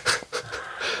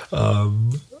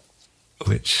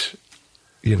 which,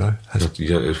 you know...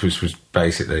 Which was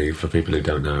basically, for people who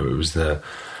don't know, it was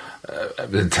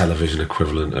the television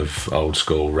equivalent of old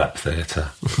school rep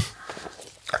theatre.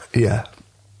 Yeah.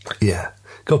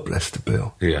 God bless the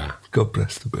Bill. Yeah. God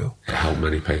bless the Bill. It helped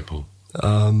many people.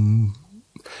 And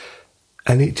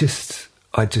I just,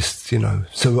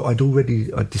 so I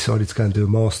decided to go and do a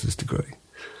master's degree,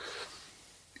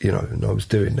 and I was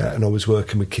doing that, and I was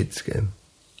working with kids again.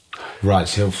 Right,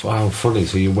 so how funny.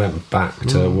 So you went back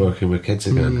to working with kids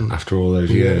again after all those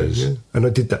years. Yeah. And I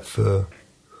did that for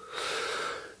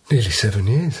nearly 7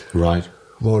 years. Right.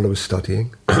 While I was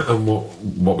studying. And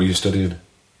what were you studying?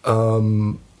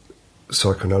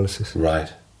 Psychoanalysis.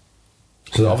 Right.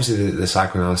 So obviously the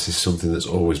psychoanalysis is something that's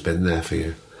always been there for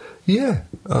you. Yeah.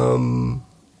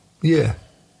 Yeah.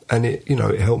 And it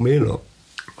helped me a lot.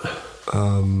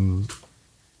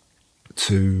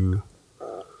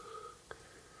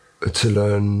 To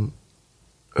learn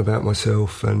about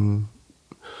myself, and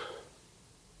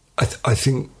I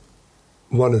think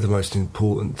one of the most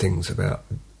important things about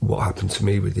what happened to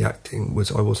me with the acting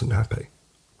was I wasn't happy,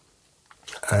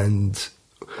 and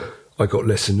I got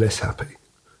less and less happy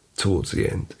towards the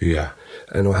end. Yeah.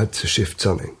 And I had to shift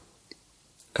something,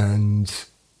 and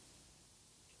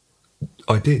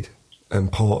I did,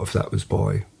 and part of that was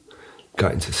by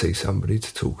going to see somebody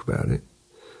to talk about it.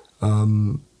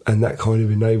 And that kind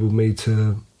of enabled me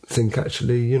to think,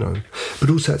 actually, but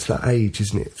also it's that age,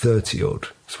 isn't it? 30 odd.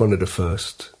 It's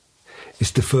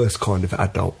it's the first kind of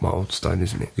adult milestone,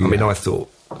 isn't it? Yeah. I mean, I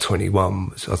thought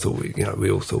 21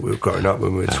 we all thought we were growing up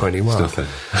when we were 21. It's nothing.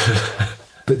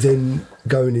 But then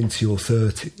going into your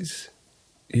 30s,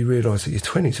 you realise that your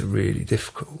 20s are really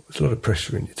difficult. There's a lot of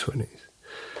pressure in your 20s.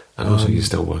 And also you're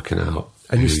still working out.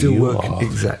 And you're still working,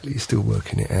 exactly, you're still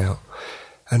working it out.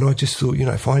 And I just thought,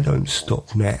 if I don't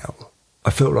stop now, I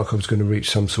felt like I was going to reach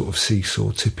some sort of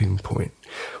seesaw tipping point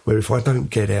where if I don't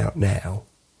get out now,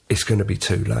 it's going to be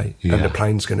too late, and the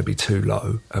plane's going to be too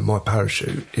low, and my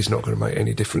parachute is not going to make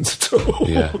any difference at all.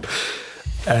 Yeah.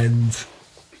 And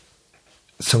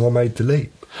so I made the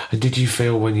leap. And did you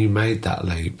feel when you made that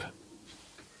leap,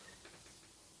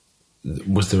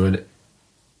 was there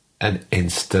an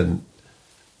instant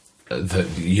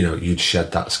that, you'd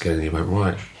shed that skin and you went,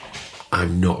 right,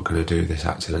 I'm not going to do this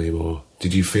acting anymore?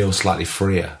 Did you feel slightly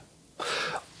freer?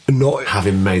 Not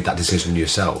having made that decision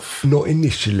yourself? Not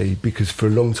initially, because for a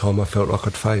long time I felt like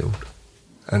I'd failed,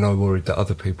 and I worried that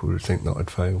other people would think that I'd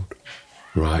failed.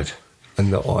 Right.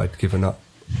 And that I'd given up.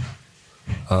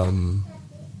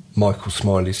 Michael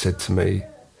Smiley said to me,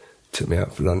 took me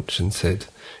out for lunch and said,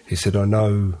 I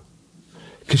know,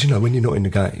 because when you're not in the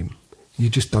game, you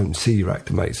just don't see your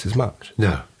actor mates as much.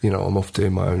 No. I'm off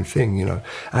doing my own thing,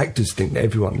 Actors think that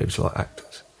everyone lives like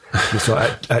actors. It's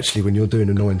like, actually, when you're doing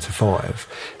a 9 to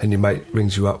 5 and your mate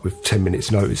rings you up with 10 minutes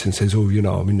notice and says,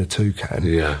 I'm in the Toucan,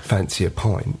 fancy a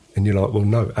pint, and you're like, well,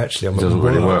 no, actually, I'm at work. It doesn't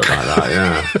really work like that,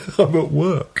 yeah. I'm at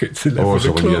work, it's 11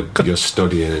 also o'clock. When you're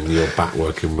studying and you're back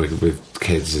working with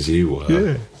kids as you were.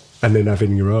 Yeah, and then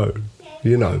having your own,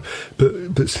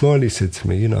 But Smiley said to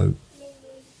me,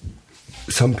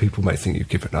 some people may think you've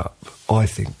given up. I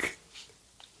think,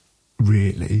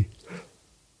 really,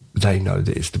 they know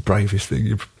that it's the bravest thing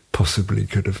you possibly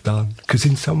could have done. Because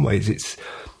in some ways, it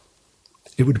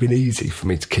would have been easy for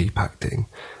me to keep acting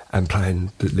and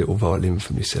playing the little violin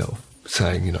for myself,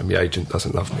 saying, my agent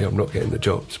doesn't love me, I'm not getting the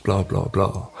jobs, blah, blah,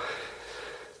 blah.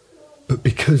 But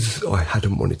because I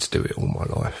hadn't wanted to do it all my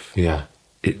life,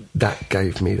 that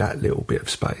gave me that little bit of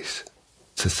space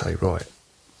to say, right,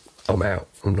 I'm out,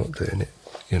 I'm not doing it,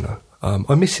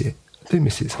 I miss it. I do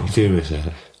miss it sometimes. You do miss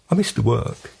it? I miss the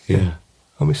work. Yeah.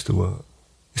 I miss the work.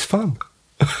 It's fun.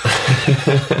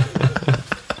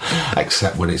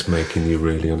 Except when it's making you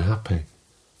really unhappy.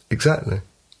 Exactly.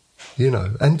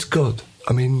 And God,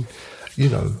 I mean,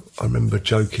 I remember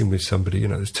joking with somebody,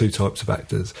 there's two types of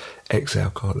actors,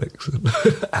 ex-alcoholics and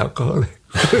alcoholics.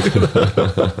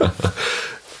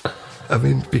 I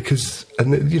mean, because,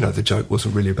 and the joke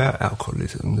wasn't really about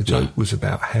alcoholism. The joke was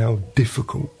about how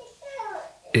difficult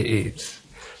it is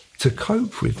to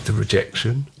cope with the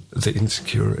rejection, the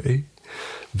insecurity,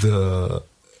 the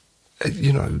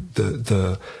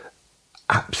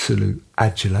absolute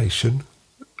adulation,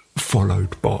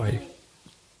 followed by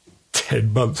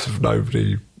 10 months of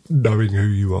nobody knowing who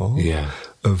you are. Yeah.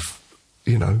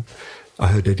 I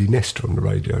heard Eddie Nestor on the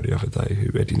radio the other day.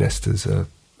 Eddie Nestor's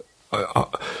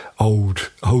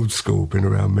old school, been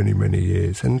around many, many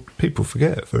years, and people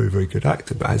forget, very, very good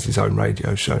actor, but has his own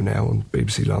radio show now on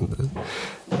BBC London.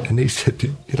 And he said,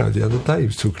 the other day he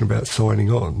was talking about signing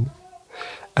on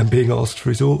and being asked for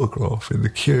his autograph in the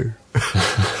queue.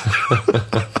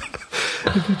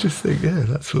 And you just think,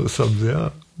 that sort of sums it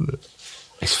up.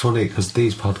 It's funny because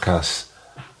these podcasts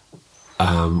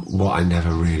what I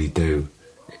never really do.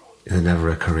 There's never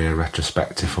a career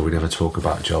retrospective, or we never talk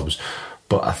about jobs.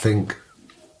 But I think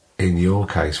in your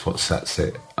case, what sets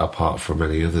it apart from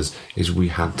many others is we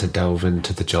had to delve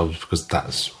into the jobs because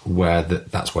that's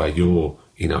where your,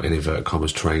 you know, in inverted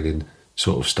commas, training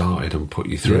sort of started and put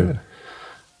you through.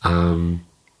 Yeah. And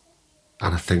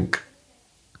I think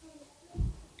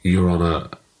you're on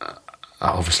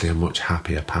obviously a much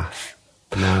happier path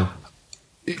now.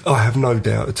 I have no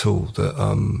doubt at all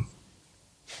that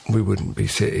we wouldn't be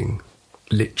sitting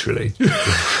literally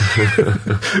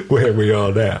where we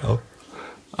are now,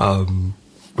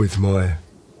 with my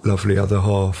lovely other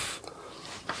half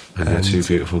and your two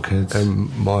beautiful kids, and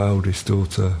my oldest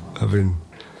daughter having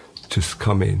just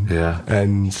come in,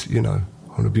 and you know,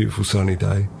 on a beautiful sunny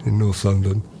day in North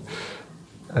London,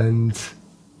 and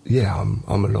yeah,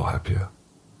 I'm a lot happier.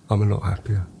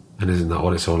 And isn't that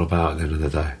what it's all about at the end of the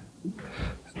day?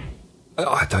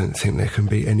 I don't think there can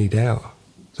be any doubt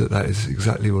that is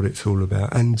exactly what it's all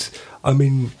about. And I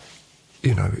mean,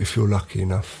 you know, if you're lucky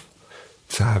enough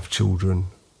to have children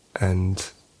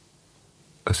and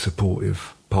a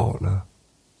supportive partner,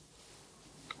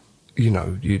 you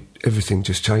know, everything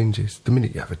just changes the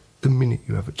minute you have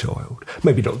a child.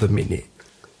 Maybe not the minute,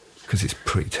 because it's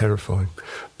pretty terrifying,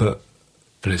 but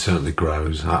it certainly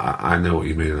grows. I know what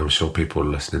you mean, and I'm sure people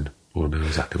listening will know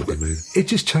exactly what you mean. It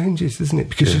just changes, doesn't it?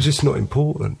 Because you're just not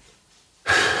important.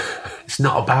 It's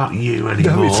not about you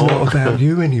anymore. No, it's not about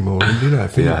you anymore. And, you know,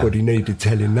 if anybody needed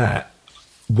telling that,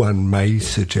 one may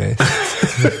suggest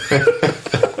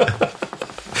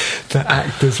that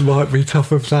actors might be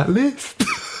top of that list.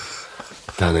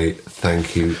 Danny,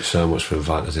 thank you so much for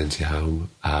inviting us into your home.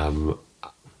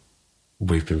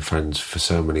 We've been friends for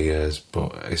so many years,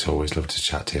 but it's always lovely to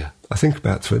chat to you. I think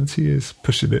about 20 years,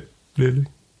 pushing it, really.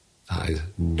 That is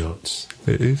nuts.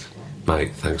 It is.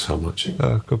 Mate, thanks so much.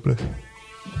 God bless.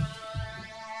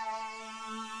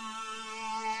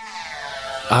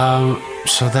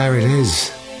 So there it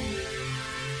is.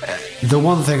 The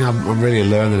one thing I'm really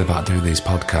learning about doing these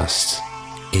podcasts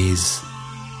is,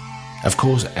 of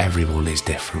course, everyone is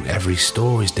different. Every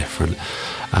story is different.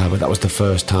 But that was the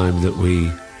first time that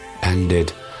we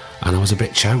ended, and I was a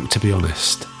bit choked, to be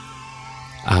honest.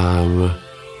 I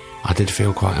did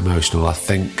feel quite emotional. I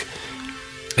think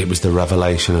it was the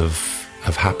revelation of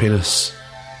happiness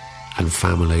and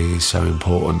family is so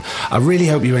important. I really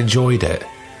hope you enjoyed it.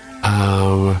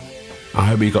 I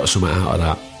hope you got something out of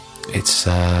that.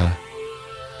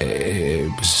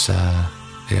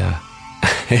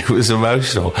 It was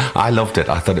emotional. I loved it.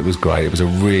 I thought it was great. It was a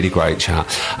really great chat,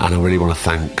 and I really want to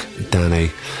thank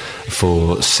Danny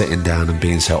for sitting down and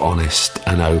being so honest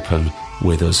and open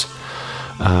with us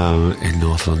in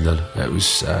North London. It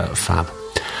was fab.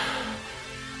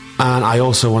 And I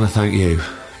also want to thank you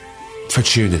for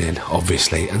tuning in,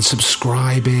 obviously, and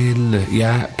subscribing.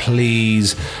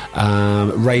 Please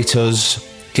rate us.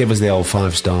 Give us the old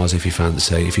 5 stars if you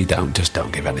fancy. If you don't, just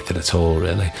don't give anything at all,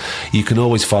 really. You can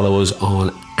always follow us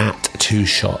on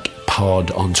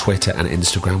 @2ShotPod on Twitter and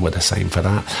Instagram. We're the same for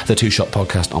that. The 2 Shot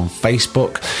Podcast on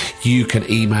Facebook. You can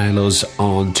email us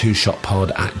on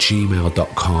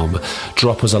 2shotpod@gmail.com.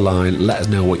 Drop us a line. Let us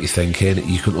know what you're thinking.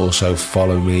 You can also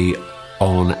follow me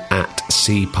on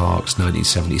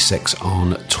 @cparks1976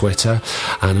 on Twitter,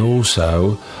 and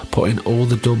also put in all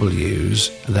the W's,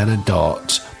 then a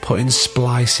dot, put in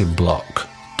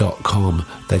splicingblock.com.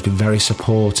 They've been very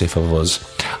supportive of us.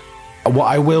 What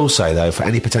I will say, though, for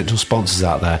any potential sponsors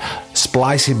out there,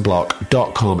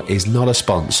 splicingblock.com is not a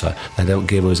sponsor. They don't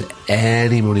give us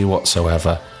any money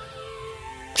whatsoever.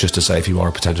 Just to say, if you are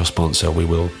a potential sponsor, we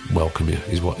will welcome you,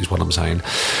 is what I'm saying.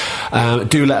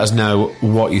 Do let us know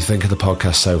what you think of the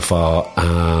podcast so far.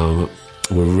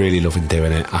 We're really loving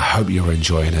doing it. I hope you're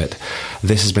enjoying it.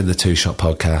 This has been the 2 Shot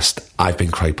Podcast. I've been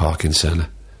Craig Parkinson.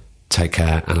 Take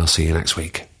care, and I'll see you next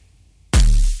week.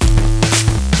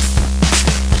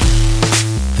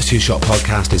 The 2 Shot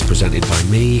Podcast is presented by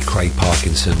me, Craig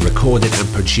Parkinson, recorded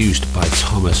and produced by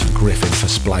Thomas Griffin for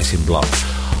Splicing Block.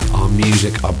 Our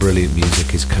brilliant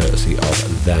music is courtesy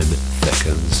of Them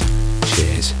Thickens.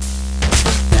 Cheers.